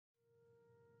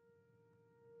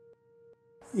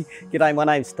G'day, my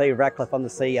name's Steve Ratcliffe. I'm the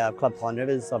CEO of Club Pine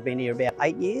Rivers. I've been here about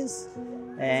 8 years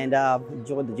and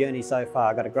enjoyed the journey so far.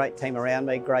 I've got a great team around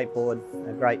me, great board,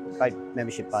 a great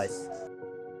membership base.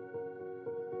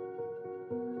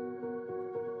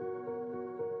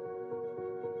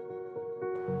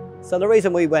 So the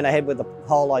reason we went ahead with the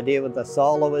whole idea with the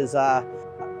solar was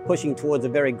pushing towards a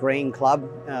very green club.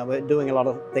 We're doing a lot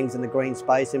of things in the green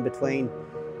space in between,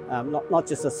 not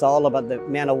just the solar, but the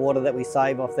amount of water that we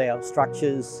save off our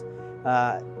structures,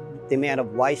 the amount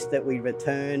of waste that we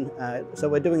return. So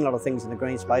we're doing a lot of things in the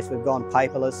green space. We've gone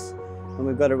paperless and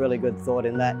we've got a really good thought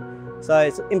in that. So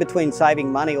it's in between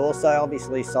saving money also.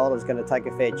 Obviously solar is going to take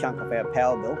a fair chunk of our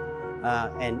power bill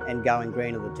and going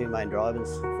green are the two main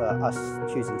drivers for us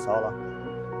choosing solar.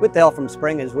 With the help from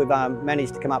Springers, we've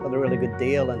managed to come up with a really good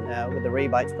deal, and with the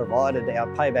rebates provided, our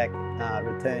payback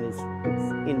return is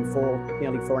in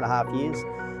nearly 4.5 years.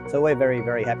 So we're very,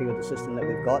 very happy with the system that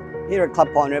we've got. Here at Club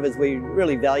Pine Rivers, we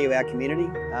really value our community.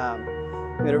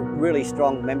 We've got a really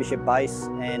strong membership base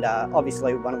and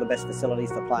obviously one of the best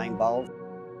facilities for playing bowls.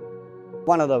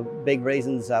 One of the big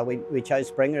reasons we chose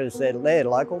Springer is they're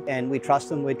local and we trust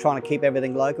them. We're trying to keep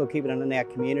everything local, keep it in our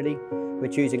community. We're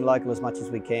choosing local as much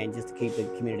as we can just to keep the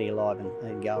community alive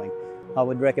and going. I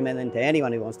would recommend them to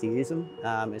anyone who wants to use them,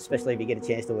 especially if you get a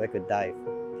chance to work with Dave.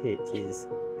 Cheers.